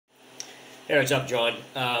Hey, what's up, John?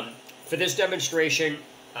 For this demonstration,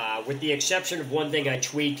 with the exception of one thing I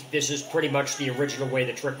tweaked, this is pretty much the original way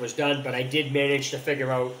the trick was done, but I did manage to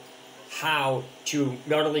figure out how to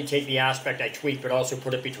not only take the aspect I tweaked, but also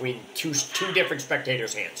put it between two different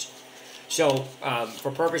spectators' hands. So,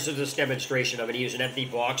 for purposes of this demonstration, I'm going to use an empty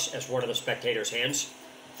box as one of the spectators' hands.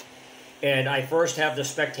 And I first have the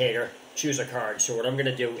spectator choose a card. So what I'm going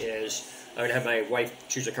to do is, I'm going to have my wife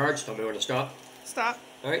choose a card. So tell me when to stop. Stop.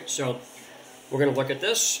 Alright, so we're going to look at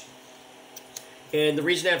this. And the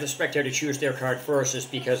reason I have the spectator choose their card first is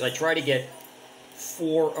because I try to get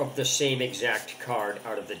 4 of the same exact card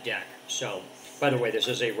out of the deck. So, by the way, this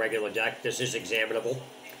is a regular deck. This is examinable.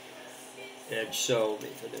 And so, let me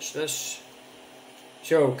finish this.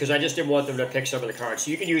 So, because I just didn't want them to pick some of the cards.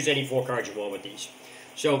 So you can use any 4 cards you want with these.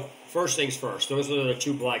 So, first things first. Those are the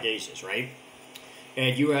 2 black aces, right?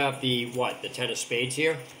 And you have the, what, the 10 of spades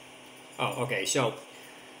here? Oh, okay, so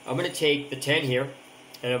I'm going to take the 10 here,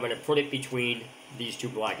 and I'm going to put it between these 2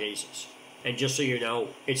 black aces. And just so you know,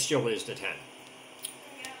 it still is the 10.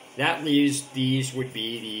 That leaves, these would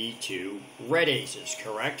be the 2 red aces,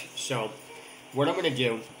 correct? So, what I'm going to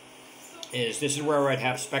do is, this is where I'd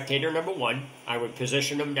have spectator number 1. I would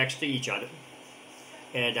position them next to each other.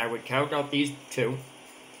 And I would count out these 2.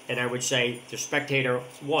 And I would say to spectator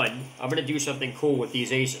 1, I'm going to do something cool with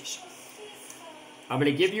these aces. I'm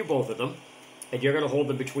going to give you both of them, and you're going to hold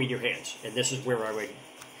them between your hands. And this is where I would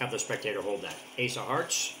have the spectator hold that. Ace of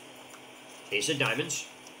hearts, ace of diamonds.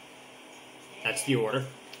 That's the order.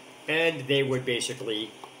 And they would basically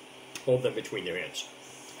hold them between their hands.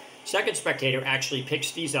 Second spectator actually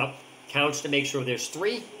picks these up, counts to make sure there's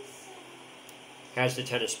 3, has the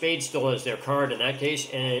 10 of spades, still has their card in that case,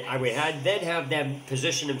 and I would then have them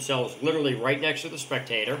position themselves literally right next to the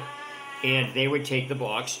spectator, and they would take the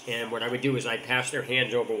box, and what I would do is I'd pass their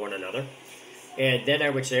hands over one another, and then I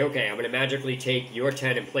would say, okay, I'm going to magically take your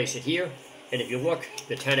 10 and place it here, and if you look,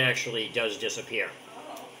 the 10 actually does disappear.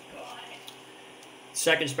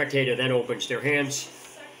 Second spectator then opens their hands,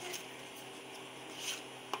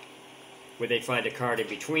 where they find a card in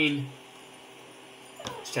between.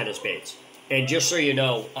 It's 10 of spades. And just so you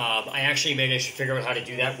know, I actually managed to figure out how to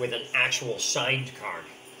do that with an actual signed card.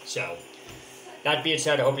 So, that being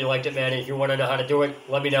said, I hope you liked it, man. If you want to know how to do it,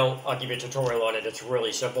 let me know. I'll give you a tutorial on it. It's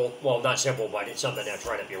really simple. Well, not simple, but it's something I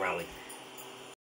try to be around.